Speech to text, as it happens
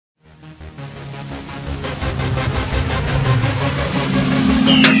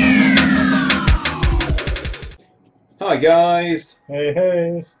Hi guys. Hey,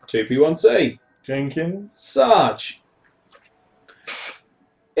 hey. 2P1C. Jenkins. Sarge.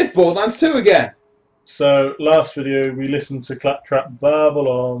 It's Borderlands 2 again. So, last video we listened to Claptrap babble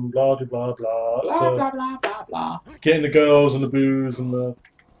on, blah blah blah blah. Blah blah blah blah blah. Getting the girls and the booze and the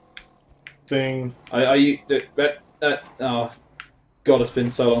thing. Are you... oh, God, it's been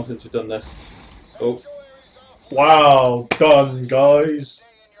so long since we've done this. Oh. Wow, done, guys.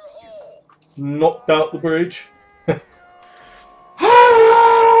 Knocked out the bridge.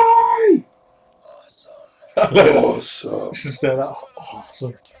 Hi! Awesome. This is that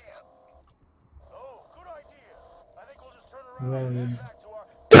awesome.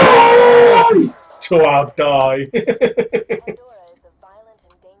 Die! To our die.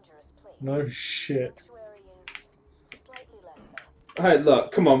 No shit. Hey,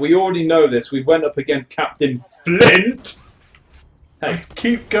 look, come on, we already know this. We went up against Captain Flint. Hey.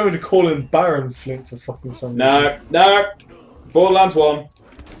 Keep going to call him Baron Flint for fucking some reason. No. Borderlands 1.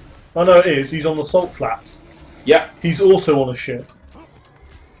 Oh no, it is. He's on the salt flats. Yep. He's also on a ship.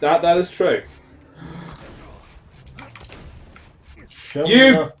 That is true. Come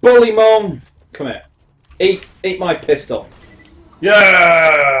You on. bully mong! Come here. Eat my pistol.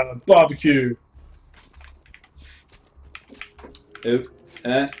 Yeah! Barbecue. Ooh.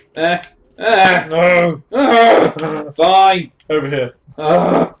 No. Fine. Over here.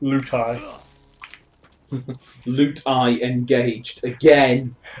 Loot eye. Loot eye engaged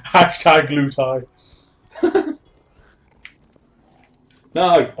again. Hashtag loot eye.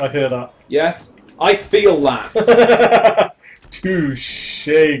 No. I hear that. Yes. I feel that. Touche,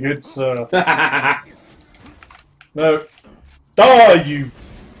 good sir. No. Die, you.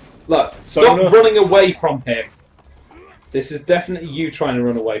 Look, stop running away from him. This is definitely you trying to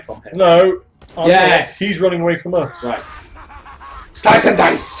run away from him. No. Yes. He's running away from us. Right. Slice and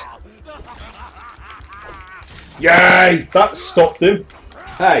dice. Yay! That stopped him.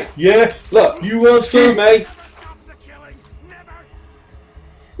 Hey. Yeah. Look. You were. Excuse me.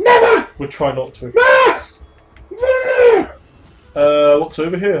 Never. We'll try not to. Never. What's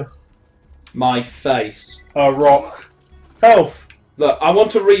over here? My face. A rock. Health. Look, I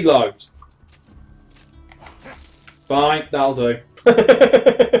want to reload. Fine, that'll do.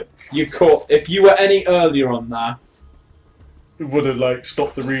 You caught. If you were any earlier on that, It would have like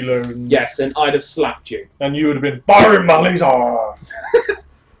stopped the reload. And, yes, and I'd have slapped you. and you would have been firing my laser. Oh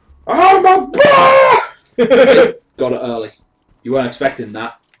my god! Got it early. You weren't expecting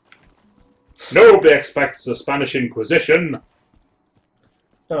that. Nobody expects the Spanish Inquisition.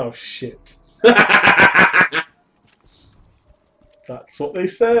 Oh shit. That's what they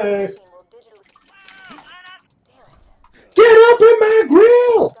say. Get up in my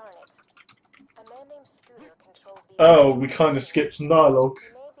grill! Oh, we kind of skipped some dialogue.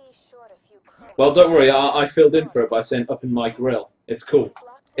 Well, don't worry, I filled in for it by saying up in my grill. It's cool.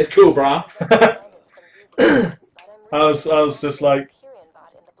 It's cool, brah. I was just like,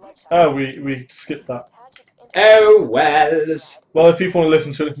 oh, we skipped that. Oh, wells. Well, if people want to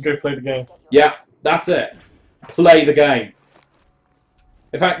listen to it, they can go play the game. Yeah, that's it. Play the game.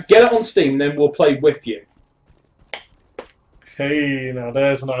 In fact, get it on Steam, then we'll play with you. Hey, now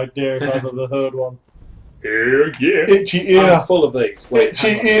there's an idea if I've ever heard one. Yeah. Itchy ear. I'm full of these. Wait,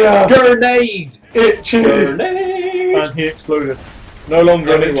 Itchy ear. Grenade! Itchy. Grenade! And he exploded. No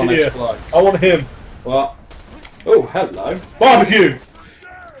longer an Everyone itchy ear. explodes. I want him. What? Oh, hello. Barbecue.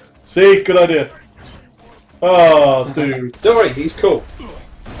 See, good idea. Oh, dude. Don't worry, he's cool.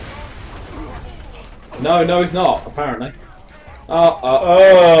 No, he's not, apparently.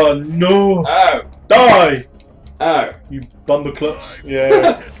 Oh, no. Oh. Die. Oh. You bumperclutz.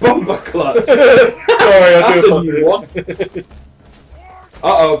 Yeah. Bumperclutz. Sorry, I That's do a new one.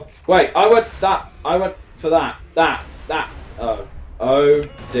 Uh-oh. Wait, I went for that. Oh. Oh,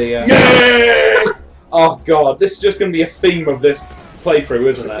 dear. Yay! Oh, God. This is just going to be a theme of this playthrough,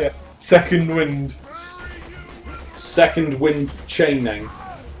 isn't it? Yeah. Second wind. Second wind chaining.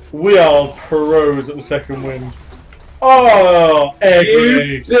 We are pros at the second wind. Oh, air You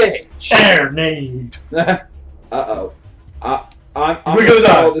grenade. bitch! Air grenade. Uh-oh. I'm We're gonna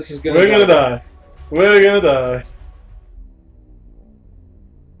die. This is We're gonna die. We're gonna die.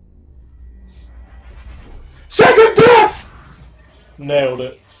 Second death! Nailed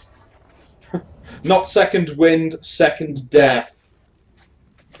it. Not second wind, second death.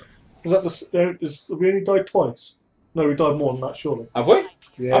 Was that the? Have we only died twice? No, we died more than that, surely. Have we?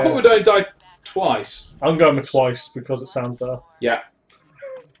 Yeah. I thought we'd only died twice. I'm going with twice because it sounds better. Yeah.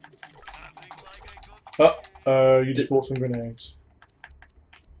 You just bought some grenades.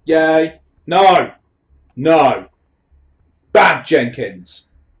 Yay. No. No. Bad Jenkins.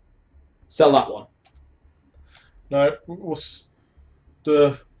 Sell that one. No, what's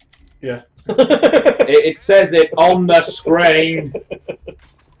the... Yeah. It says it on the screen.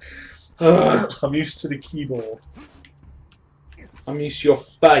 I'm used to the keyboard. I'm used to your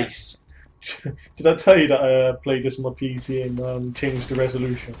face. Did I tell you that I played this on my PC and changed the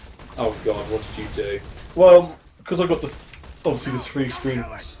resolution? Oh god, what did you do? Well, because I got obviously there's 3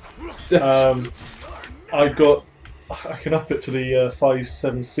 screens. I can up it to the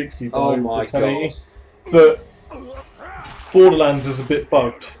 5760 by Oh my the 1080, god. but Borderlands is a bit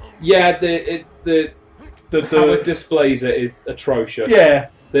bugged. Yeah, how it displays it is atrocious. Yeah.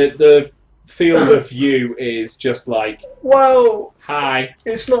 The field of view is just like, Well, hi.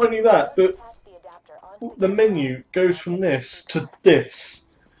 it's not only that, but the menu goes from this to this.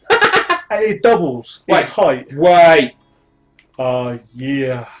 And it doubles in height. Wait.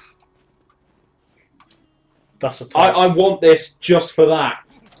 Yeah. That's a I want this just for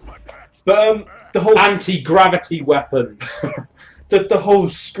that. But the whole anti-gravity weapons. the whole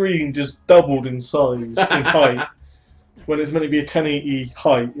screen just doubled in size, in height. When it's meant to be a 1080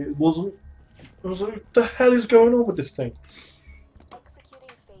 height, it wasn't. I was like, what the hell is going on with this thing?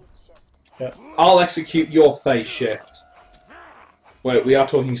 Executing phase shift. Yeah. I'll execute your phase shift. Wait, we are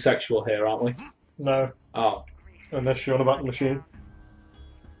talking sexual here, aren't we? No. Oh. Unless you're on about the machine.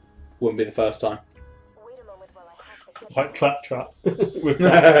 Wouldn't be the first time. Wait a moment while I hack the Like claptrap.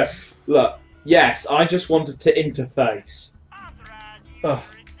 Look, yes, I just wanted to interface.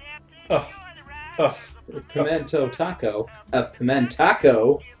 Pimento taco? A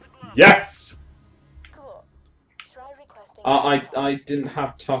pimentaco? Yes! Cool. Try requesting. I didn't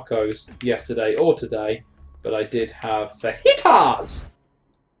have tacos yesterday or today, but I did have fajitas!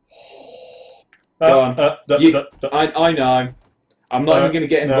 Go on. I know. I'm not even going to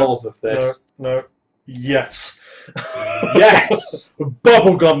get involved with this. No. Yes. Yes!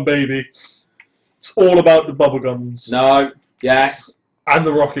 Bubblegum, baby. It's all about the bubblegums. No. Yes. And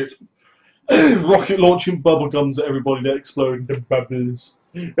the rocket. Rocket launching bubblegums at everybody that explode into bubbles.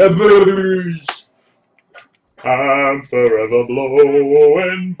 Bubbles! I'm forever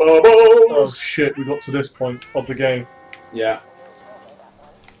blowing bubbles! Oh shit, we got to this point of the game. Yeah.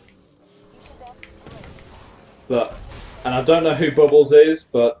 Look, and I don't know who Bubbles is,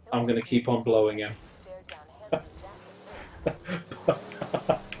 but I'm going to keep on blowing him.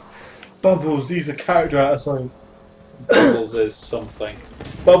 Bubbles, he's a character out of something. Bubbles is something.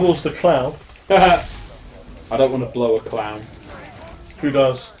 Bubbles the clown. I don't want to blow a clown. Who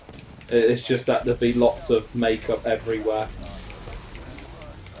does? It's just that there'd be lots of makeup everywhere.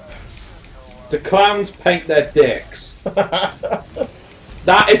 Do clowns paint their dicks?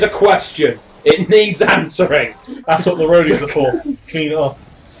 That is a question. It needs answering. That's what the roadies are for. Clean it up.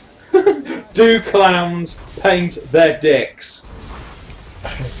 Do clowns paint their dicks?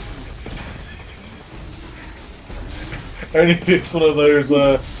 Only if it's one of those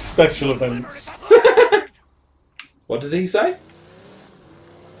special events. What did he say?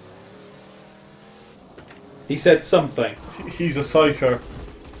 He said something. He's a psycho.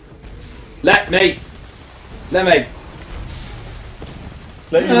 Let me. Let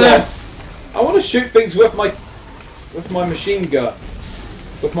you run. I want to shoot things with my machine gun,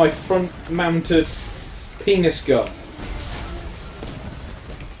 with my front-mounted penis gun.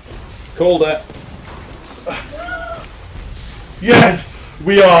 Called it. Yes,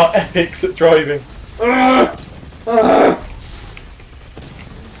 we are epics at driving. God,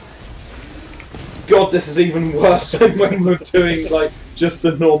 this is even worse than when we're doing like just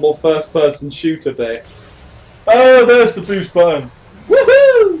the normal first-person shooter bits. Oh, there's the boost button.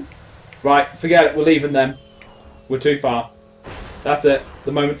 Woohoo! Right, forget it. We're leaving them. We're too far. That's it.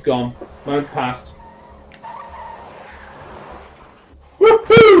 The moment's gone. Moment's passed.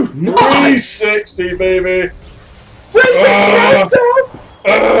 Woohoo! Nice! 360, baby.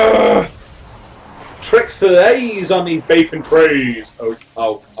 360 Tricks for days on these bacon trays. Oh.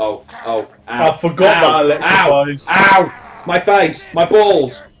 Ow. I forgot that electrifies. Ow! My face. My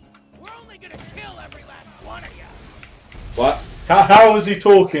balls. We're only gonna kill every last one of you. What? How was he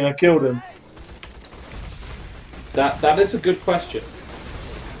talking? I killed him. That is a good question.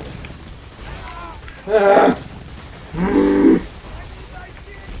 Did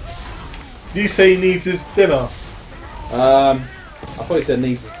you say he needs his dinner? I thought he said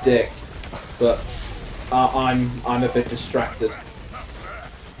needs his dick, but I'm a bit distracted.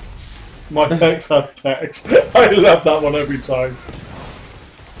 My pecs have pecs. I love that one every time.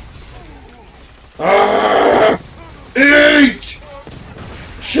 Eat!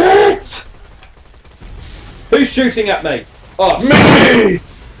 Shit! Who's shooting at me? Us. Me!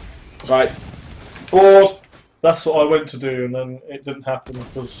 Right. Board. That's what I went to do, and then it didn't happen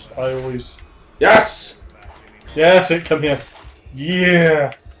because I always. Yes! Yes, it come here.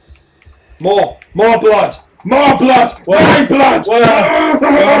 Yeah. More blood! More blood! My blood!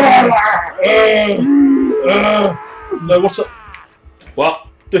 No, what's up? What?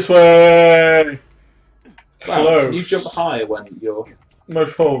 This way. Wow, Close. can you jump higher when you're...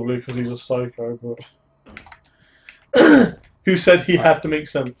 Most probably because he's a psycho, but who said he had to make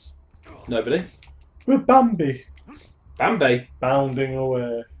sense? Nobody. We're Bambi, Bambi. bounding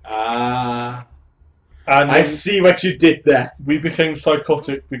away, Ah. and I see what you did there. we became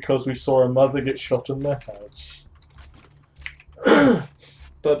psychotic because we saw a mother get shot in the head.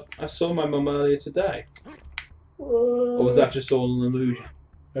 But I saw my mum earlier today. Or was that just all an illusion?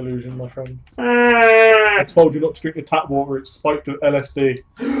 Illusion, my friend? I told you not to drink the tap water. It's spiked with LSD.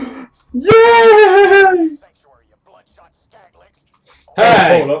 Yay! Sanctuary, you bloodshot skaglicks.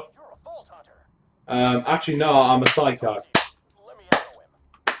 Hey! Hold up. You're a vault hunter. Actually, no, I'm a psycho. Let me know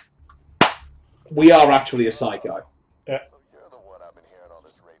him. We are actually a psycho. Yeah. So you're the one I've been hearing on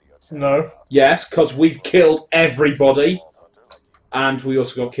this radio chat. No. Yes, because we killed everybody, and we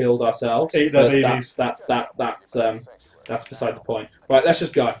also got killed ourselves. Ate their But babies. That's beside the point. Right, let's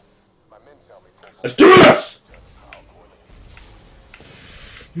just go. My men tell me Let's do this!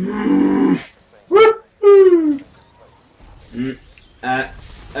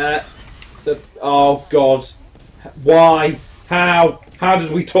 Oh God! Why? How? How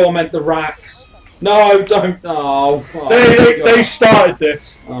did we torment the racks? No, don't! Oh, They started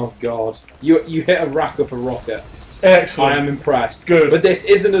this. Oh God! You hit a rack with a rocket. Excellent. I am impressed. Good. But this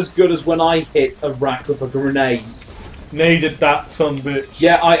isn't as good as when I hit a rack with a grenade. Naded that son bitch.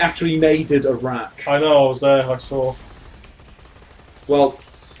 Yeah, I actually naded a rack. I know. I was there. I saw. Well,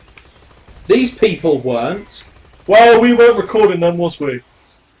 these people weren't. Well, we weren't recording them, was we?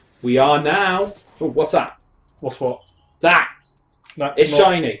 We are now. Oh, what's that? What's what? That! That's It's not,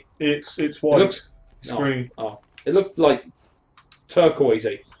 shiny. It's It white. looks. It's Oh, green. oh. It looked like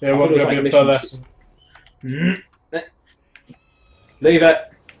turquoisey. Yeah, I it thought wasn't it was going to like be a mission pearlescent. Leave it.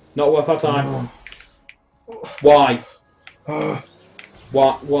 Not worth our time. Why?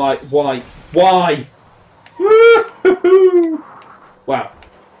 Why? Wow.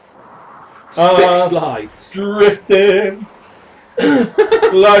 Six slides. Drifting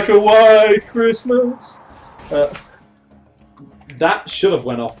like a white Christmas. That should have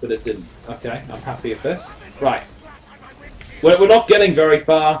went off, but it didn't. Okay, I'm happy with this. Right. We're not getting very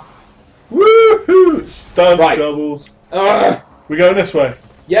far. Woohoo! Stunt Right. doubles. Ugh. We're going this way.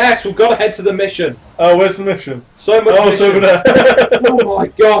 Yes, we've got to head to the mission. Oh, where's the mission? So much Oh, it's mission. over there. Oh my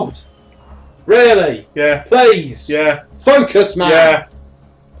God. Really? Yeah. Please. Yeah. Focus, man. Yeah.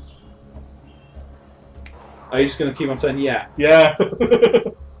 Are you just going to keep on saying yeah? Yeah.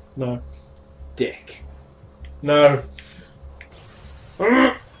 No. Dick. No.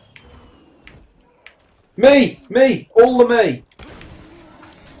 Me! All the me!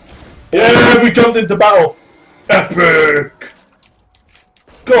 Yeah, we jumped into battle. Epic.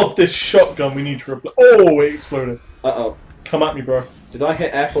 God, this shotgun we need to replace. Oh, it exploded. Uh-oh. Come at me, bro. Did I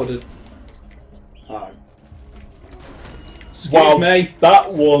hit F or did... Oh. Excuse Wow, me.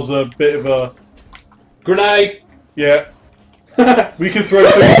 that was a bit of a... Grenade! Yeah. We can throw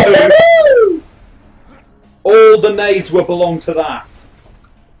things too. All the nades will belong to that.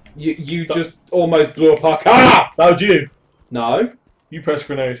 You just almost blew up our car! That was you. No. You pressed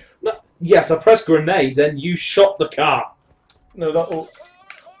grenade. No. Yes, I pressed grenade, then you shot the car. No, that was...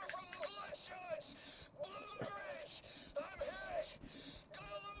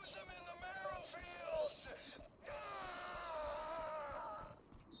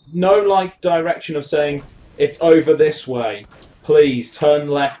 No, like, direction of saying, it's over this way. Please, turn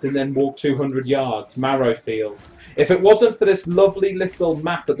left and then walk 200 yards. Marrow Fields. If it wasn't for this lovely little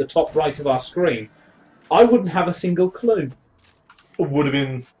map at the top right of our screen, I wouldn't have a single clue. Would have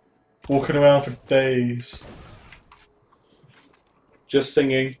been walking around for days. Just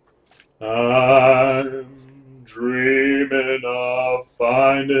singing. I'm dreaming of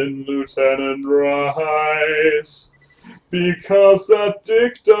finding Lieutenant Rice. Because that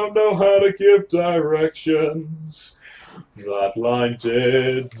dick don't know how to give directions. That line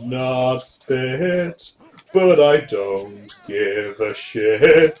did not fit, but I don't give a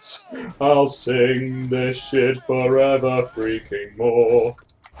shit. I'll sing this shit forever freaking more.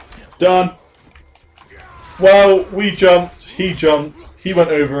 Done. Well, we jumped, he went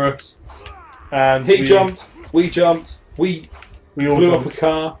over us, and He jumped, we jumped, we all blew jumped. up a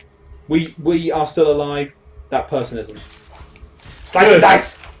car, we are still alive, that person isn't. Slice Good. and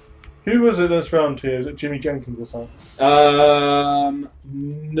dice! Who was it that's round here? Is it Jimmy Jenkins or something?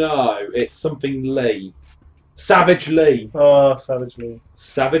 No, it's something Lee. Savagely. Ah, savagely.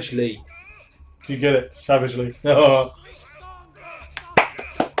 Savagely. You get it? Savagely. Oh.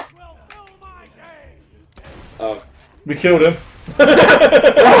 Oh. We killed him.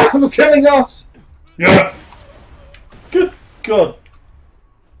 Ah, they're killing us! Yes! Good God.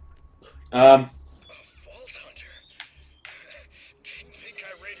 Um,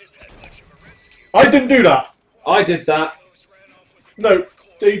 I didn't do that. I did that. No,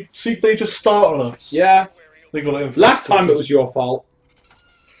 they just start on us. Yeah. They got it in. Last time it was your fault.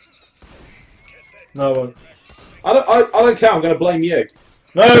 No, I won't. I don't care, I'm going to blame you.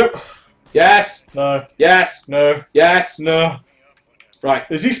 No! Yes! No. Yes! No. Yes! No. Right.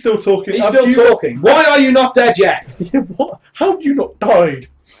 Is he still talking? He's Have still you- talking. Why are you not dead yet? Yeah, what? How have you not died?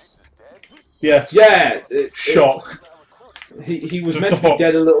 Reese is dead? Yes. Yeah. Shock. He was The meant to be dogs.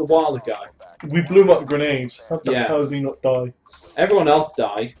 dead a little while ago. We blew up grenades. How the Yeah. hell did he not die? Everyone else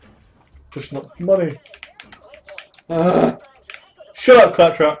died. Just not money. Ugh. Shut up,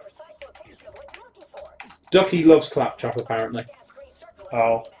 Claptrap. Ducky loves Claptrap, apparently.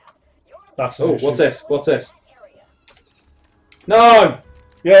 Oh. That's an Oh, issue. what's this? What's this? No!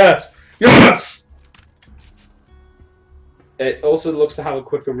 Yes! Yes! It also looks to have a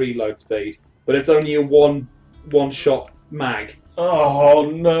quicker reload speed, but it's only a one-shot mag. Oh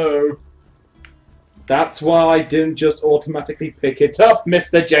no. That's why I didn't just automatically pick it up,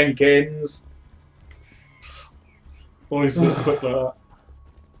 Mr. Jenkins. Always look quick like that.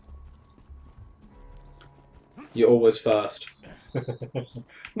 You're always first.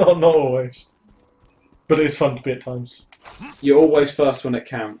 Not always. But it is fun to be at times. You're always first when it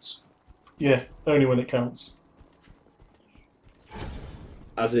counts. Yeah, only when it counts.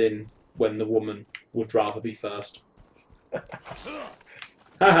 As in, when the woman would rather be first.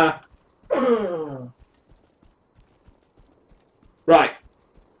 Haha. Right.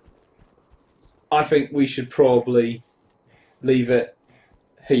 I think we should probably leave it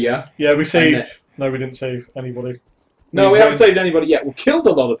here. Yeah, we saved. And No, we didn't save anybody. No, we went- haven't saved anybody yet. We killed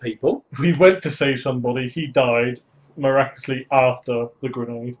a lot of people. We went to save somebody. He died miraculously after the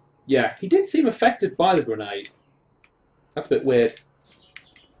grenade. Yeah, he did seem affected by the grenade. That's a bit weird.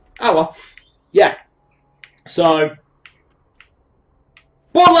 Oh well. Yeah. So,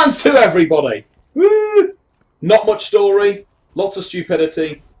 Borderlands 2, everybody! Woo! Not much story, lots of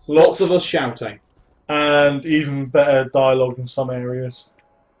stupidity, lots of us shouting. And even better dialogue in some areas.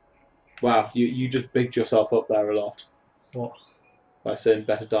 Wow, you just bigged yourself up there a lot What? by saying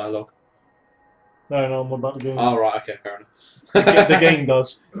better dialogue. No, I'm about the game. Oh, right, okay, fair The enough. game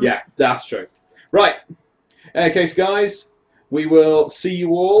does. Yeah, that's true. Right. In any case, guys, we will see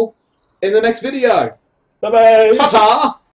you all in the next video. Bye bye. Ta-ta!